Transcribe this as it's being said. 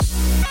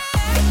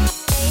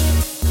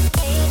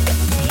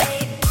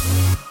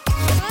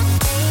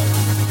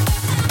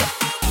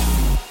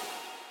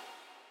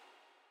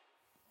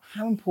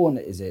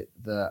important is it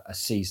that a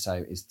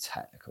CISO is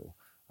technical?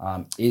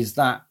 Is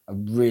that a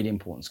really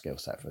important skill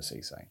set for a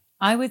CISO?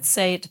 I would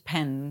say it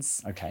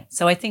depends. Okay.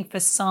 So I think for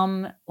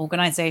some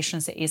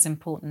organizations, it is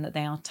important that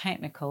they are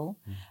technical.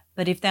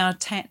 But if they are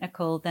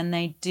technical, then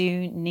they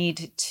do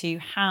need to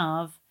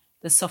have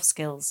the soft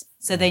skills.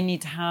 So they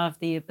need to have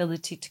the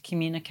ability to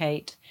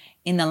communicate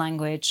in the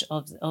language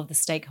of the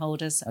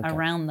stakeholders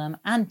around them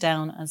and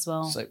down as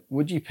well. So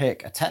would you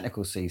pick a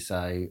technical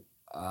CISO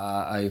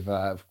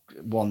over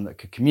one that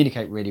could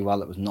communicate really well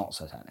that was not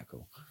so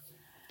technical?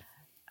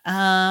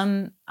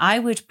 I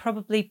would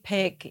probably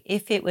pick,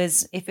 if it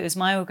was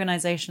my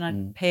organization,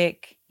 I'd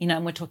pick,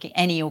 and we're talking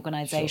any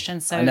organization.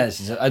 Sure. So I know this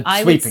is a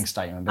sweeping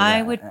statement. But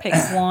I would pick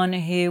one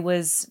who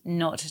was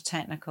not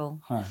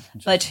technical,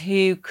 but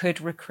who could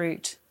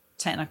recruit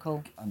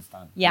technical.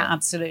 Understand. Yeah,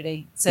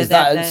 absolutely. So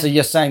so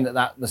you're saying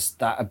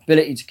that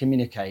ability to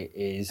communicate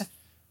is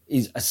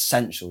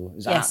essential,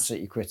 is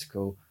absolutely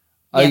critical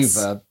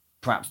over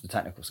perhaps the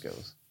technical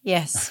skills.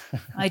 Yes,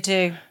 I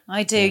do.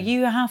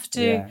 You have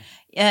to,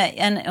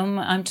 and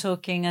I'm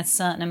talking a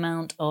certain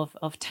amount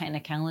of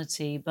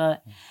technicality,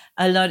 but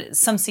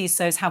some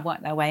CISOs have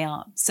worked their way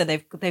up, so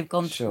they've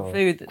gone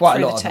through quite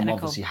through a lot the technical. of them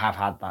obviously have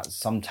had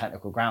some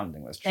technical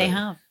grounding. That's true. They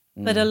have,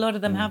 but a lot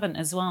of them haven't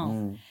as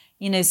well.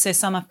 So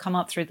some have come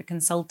up through the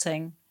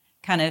consulting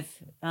kind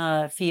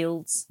of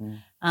fields.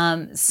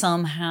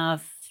 Some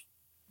have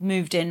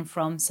moved in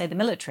from, say, the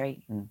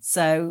military.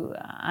 So,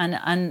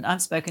 and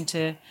I've spoken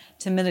to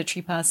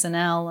military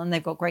personnel, and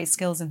they've got great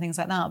skills and things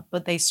like that,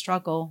 but they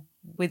struggle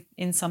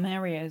in some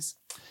areas.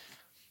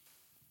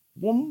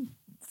 One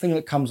thing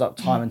that comes up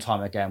time and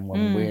time again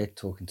when we're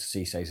talking to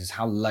CISOs is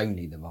how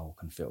lonely the role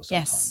can feel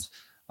sometimes.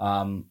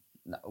 Yes.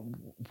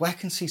 Where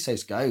can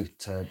CISOs go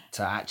to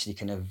actually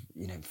kind of,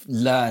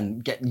 learn,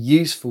 get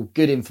useful,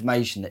 good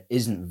information that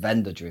isn't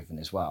vendor driven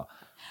as well?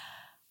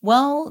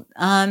 Well,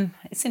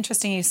 it's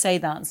interesting you say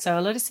that. So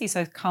a lot of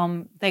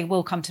CISOs they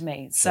will come to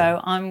me. Sure.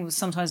 So I'm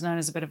sometimes known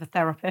as a bit of a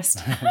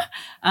therapist.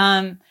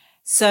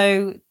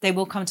 So they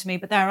will come to me,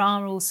 but there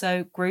are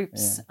also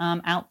groups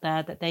out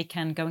there that they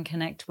can go and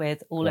connect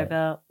with all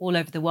over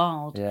the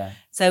world. Yeah.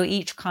 So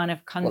each kind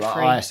of country,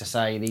 like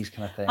ISSA, these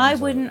kind of things. I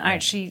wouldn't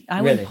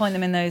wouldn't point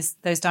them in those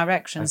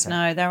directions. Okay.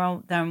 No, there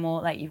are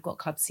more, like, you've got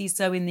Club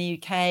CISO in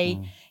the UK,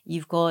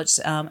 you've got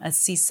a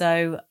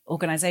CISO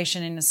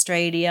organisation in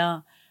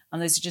Australia.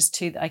 And those are just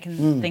two that I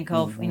can think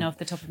of, off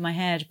the top of my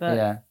head.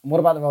 But what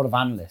about the role of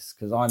analysts?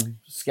 Because I'm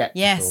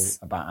sceptical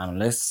about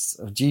analysts.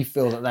 Do you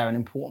feel that they're an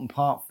important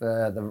part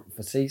for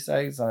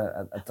CISOs?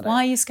 Why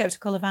are you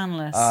sceptical of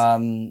analysts?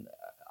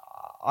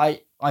 I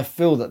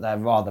feel that they're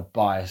rather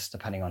biased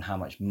depending on how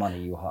much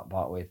money you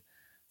part with.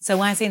 So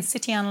as in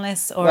city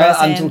analysts, or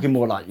I'm talking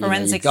more like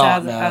forensic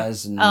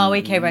Gartners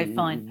and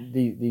fine.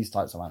 These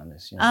types of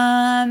analysts.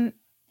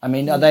 I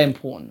mean, are they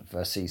important for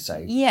a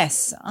CISO?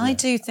 Yes, I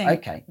do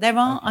think there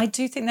are. Okay. I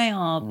do think they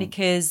are,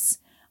 because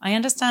I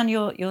understand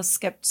you're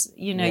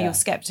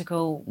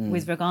skeptical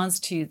with regards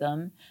to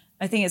them.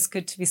 I think it's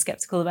good to be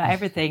skeptical about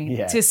everything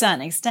to a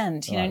certain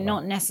extent.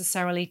 Not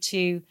necessarily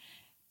to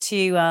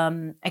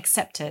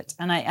accept it.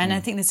 And I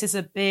think this is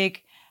a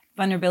big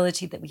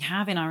vulnerability that we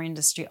have in our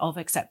industry of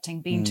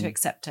being too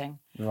accepting.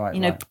 Right.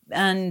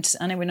 And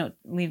I know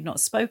we've not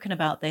spoken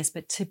about this,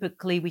 but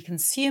typically we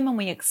consume and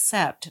we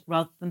accept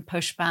rather than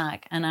push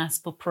back and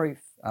ask for proof.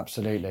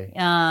 Absolutely.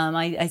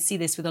 I see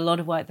this with a lot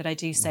of work that I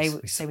do say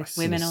with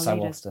women or so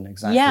leaders. Often,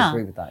 exactly. I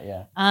agree with that.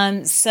 Yeah.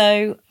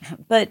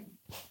 But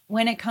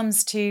when it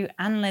comes to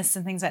analysts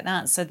and things like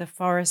that, so the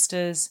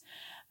foresters,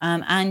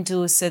 and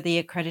also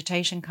the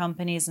accreditation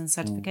companies and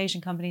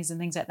certification companies and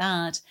things like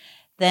that,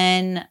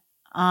 then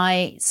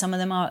some of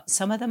them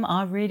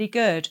are really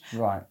good.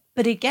 Right.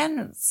 But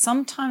again,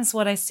 sometimes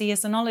what I see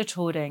is the knowledge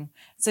hoarding.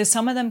 So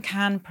some of them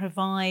can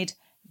provide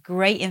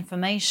great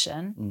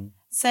information.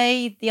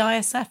 Say the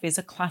ISF is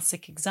a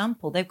classic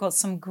example. They've got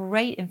some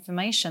great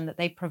information that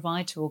they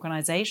provide to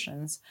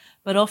organizations,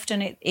 but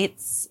often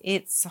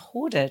it's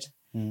hoarded.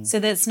 So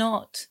that it's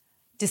not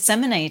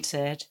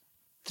disseminated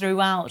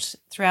throughout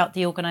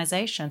the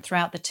organization,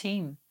 throughout the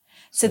team.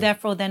 So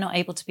therefore they're not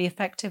able to be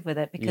effective with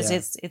it because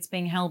it's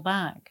being held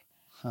back.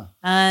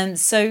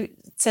 So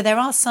there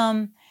are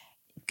some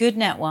good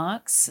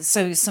networks,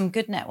 so some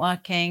good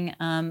networking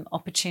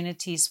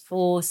opportunities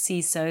for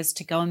CISOs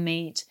to go and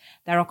meet.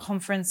 There are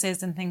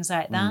conferences and things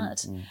like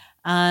that.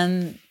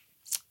 I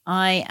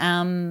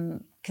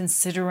am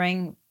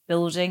considering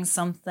building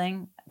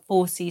something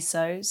for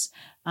CISOs.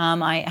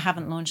 I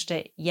haven't launched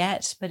it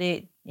yet, but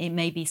it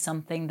may be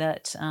something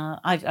that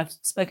I've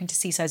spoken to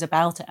CISOs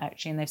about it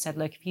actually, and they've said,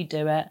 look, if you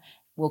do it,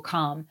 we'll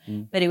come.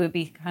 But it would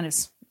be kind of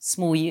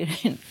small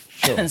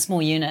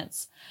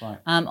units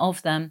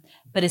of them,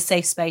 but a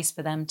safe space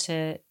for them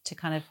to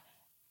kind of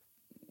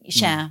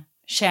share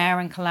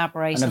and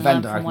collaborate and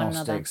learn from one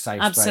another.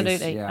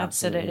 Absolutely.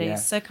 Yeah.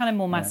 So kind of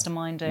more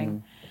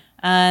masterminding.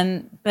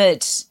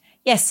 But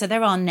yes, so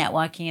there are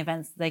networking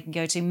events that they can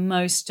go to.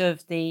 Most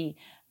of the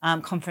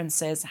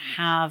conferences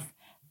have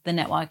the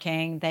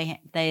networking.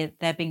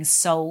 They're being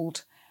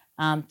sold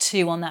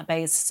Two, on that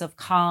basis of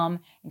calm,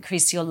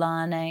 increase your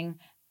learning,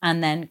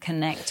 and then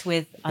connect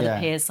with other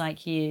peers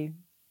like you.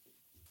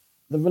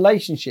 The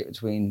relationship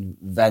between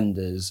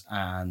vendors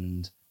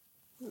and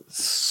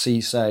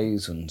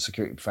CISOs and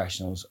security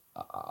professionals,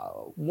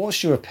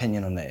 what's your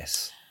opinion on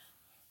this?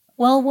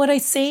 Well, what I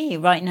see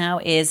right now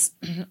is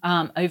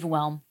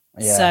overwhelm.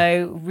 Yeah.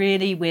 So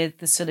really with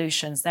the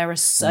solutions, there are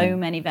so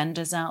many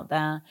vendors out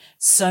there,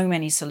 so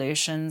many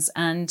solutions.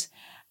 And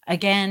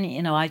again,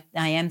 I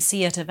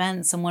MC at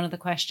events, and one of the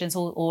questions,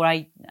 or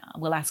I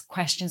will ask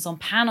questions on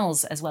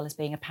panels as well as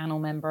being a panel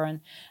member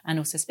and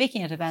also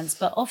speaking at events.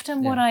 But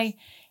often what I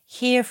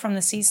hear from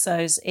the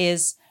CISOs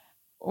is,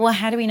 well,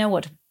 how do we know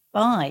what to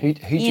buy? Who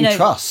do you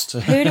trust?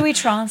 Who do we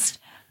trust?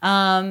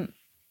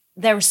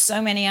 There are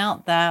so many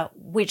out there.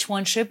 Which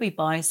one should we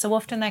buy? So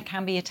often there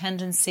can be a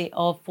tendency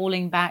of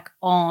falling back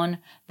on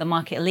the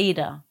market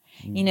leader.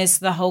 So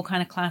the whole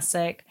kind of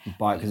classic. You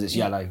buy it because it's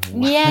yellow.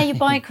 Yeah, you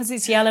buy it because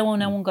it's yellow, or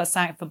no one got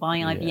sacked for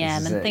buying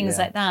IBM and things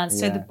like that.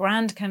 So the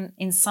brand can,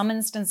 in some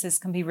instances,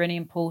 can be really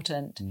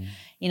important.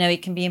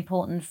 It can be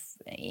important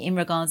in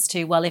regards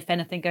to, well, if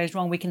anything goes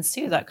wrong, we can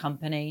sue that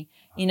company.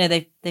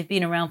 They've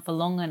been around for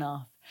long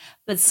enough.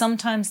 But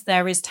sometimes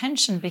there is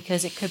tension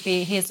because it could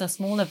be, here's a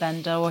smaller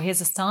vendor or here's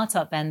a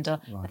startup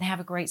vendor, but they have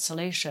a great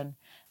solution.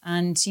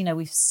 And,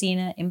 we've seen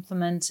it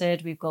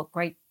implemented. We've got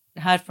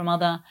heard from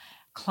other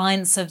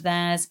clients of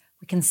theirs.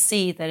 We can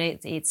see that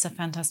it's a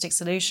fantastic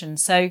solution.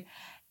 So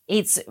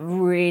it's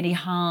really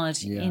hard,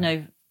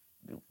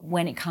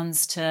 when it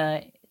comes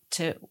to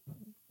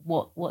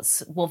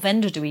what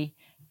vendor do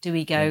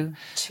we go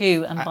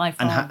to and buy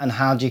from? And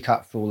how do you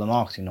cut through all the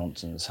marketing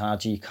nonsense? How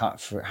do you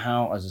cut through,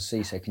 how as a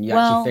CISO can you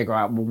actually figure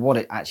out what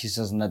it actually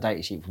says on the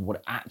data sheet, what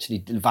it actually,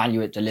 the value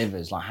it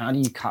delivers? Like, how do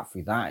you cut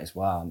through that as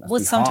well? Well,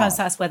 sometimes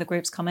that's where the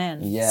groups come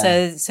in.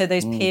 Yeah. So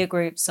those peer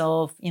groups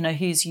of,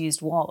 who's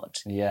used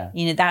what. Yeah.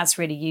 That's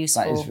really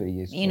useful. That is really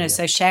useful.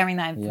 So sharing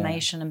that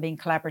information and being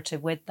collaborative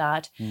with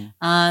that.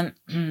 And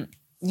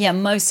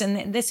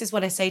this is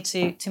what I say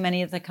to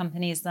many of the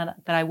companies that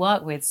I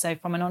work with. So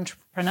from an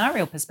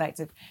entrepreneurial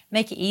perspective,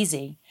 make it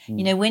easy.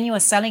 When you are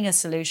selling a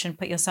solution,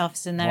 put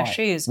yourself in their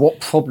shoes.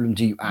 What problem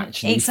do you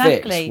actually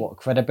fix? What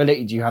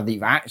credibility do you have that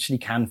you actually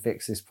can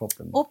fix this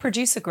problem? Or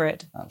produce a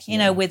grid,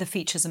 with the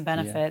features and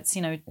benefits,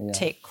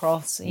 tick,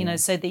 cross,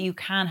 so that you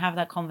can have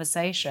that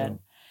conversation.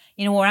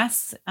 Sure. Or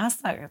ask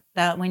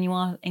that when you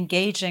are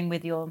engaging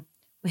with your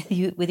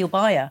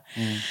buyer.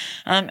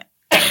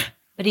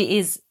 But it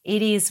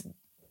is.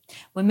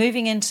 We're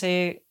moving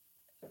into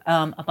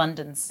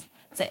abundance.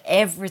 So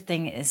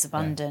everything is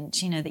abundant.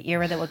 The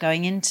era that we're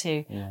going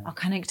into, our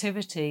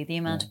connectivity, the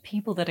amount of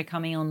people that are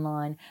coming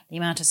online, the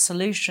amount of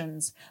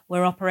solutions.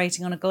 We're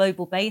operating on a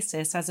global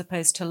basis as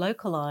opposed to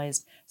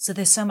localized. So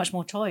there's so much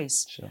more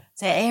choice. Sure.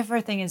 So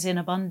everything is in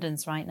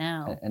abundance right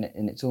now. And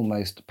it's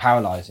almost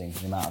paralyzing,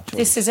 the amount of choice.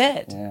 This is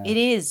it. Yeah. It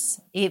is.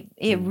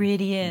 It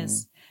really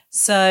is.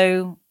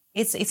 So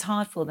it's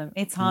hard for them.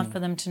 It's hard for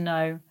them to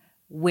know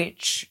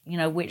which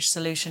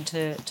solution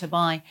to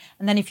buy.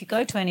 And then if you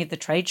go to any of the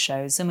trade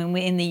shows, I mean,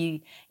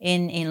 we're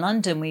in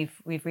London, we've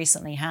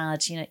recently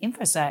had,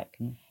 InfoSec,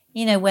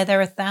 where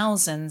there are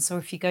thousands, or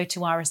if you go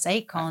to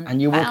RSACon,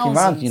 and you're walking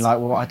around and you're like,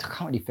 well, I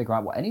can't really figure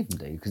out what any of them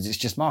do because it's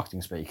just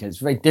marketing speak and it's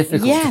very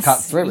difficult to cut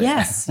through it.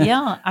 Yes,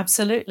 yeah,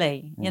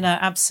 absolutely.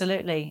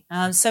 Absolutely.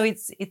 So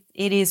it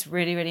is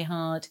really, really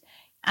hard.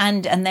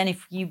 And then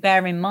if you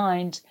bear in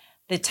mind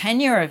the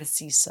tenure of a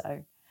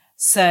CISO,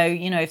 so,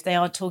 if they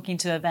are talking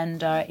to a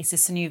vendor, is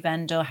this a new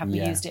vendor? Have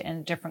we used it in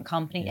a different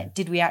company? Yeah.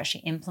 Did we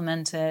actually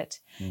implement it?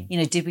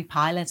 Did we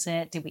pilot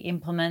it? Did we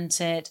implement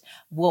it?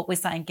 What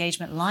was that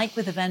engagement like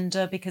with the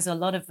vendor? Because a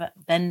lot of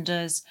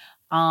vendors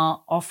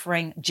are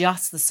offering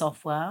just the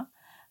software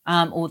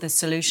or the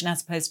solution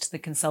as opposed to the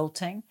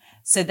consulting.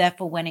 So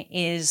therefore, when it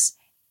is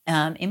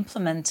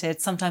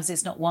implemented, sometimes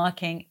it's not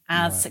working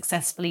as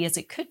successfully as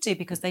it could do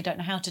because they don't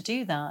know how to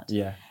do that.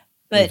 Yeah.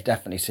 But we've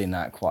definitely seen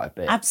that quite a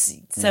bit.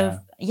 Absolutely. So,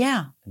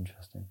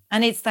 Interesting.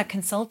 And it's that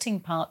consulting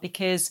part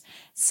because,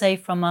 say,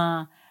 from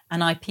an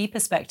IP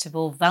perspective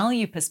or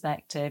value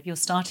perspective, you're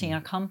starting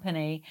a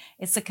company,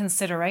 it's a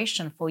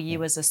consideration for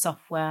you as a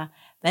software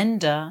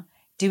vendor.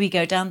 Do we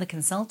go down the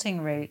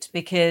consulting route?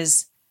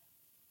 Because,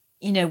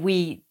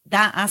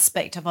 that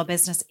aspect of our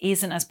business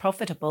isn't as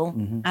profitable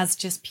as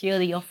just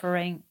purely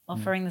offering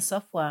the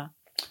software.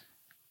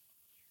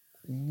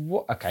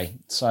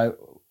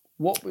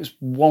 What was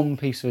one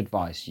piece of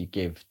advice you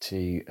give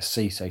to a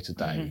CISO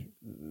today?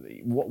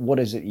 What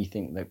is it you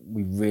think that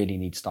we really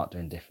need to start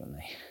doing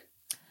differently?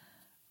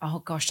 Oh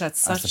gosh, that's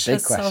such a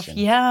big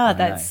question.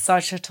 That's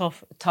such a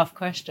tough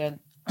question.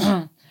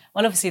 Well,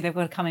 obviously they've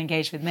got to come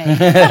engage with me.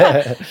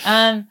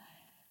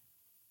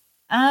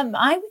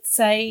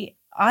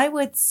 I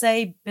would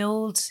say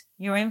build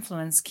your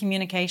influence,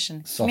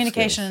 communication,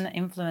 skills. And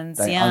influence.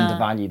 Don't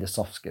undervalue the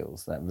soft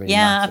skills that really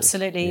matters.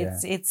 Absolutely.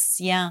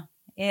 Yeah.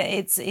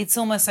 It's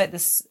almost like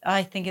this.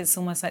 I think it's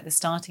almost like the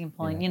starting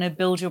point.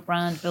 Build your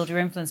brand, build your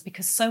influence,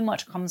 because so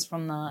much comes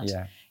from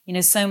that.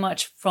 So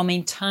much from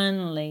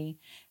internally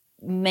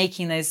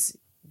making those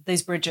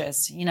those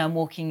bridges, you know,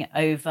 walking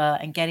over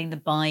and getting the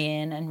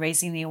buy-in and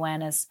raising the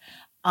awareness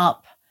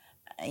up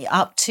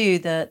to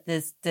the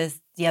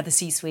other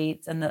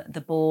C-suite and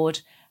the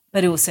board,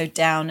 but also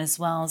down as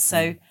well.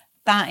 So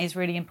that is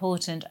really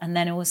important. And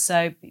then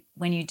also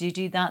when you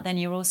do that, then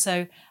you're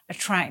also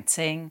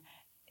attracting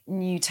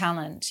new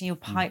talent, your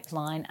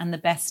pipeline and the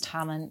best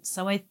talent.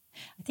 So I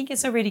think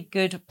it's a really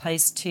good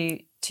place to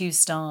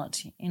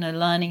start, you know,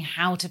 learning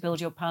how to build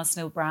your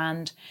personal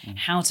brand,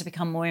 how to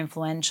become more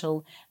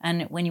influential.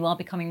 And when you are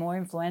becoming more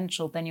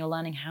influential, then you're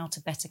learning how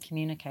to better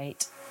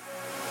communicate.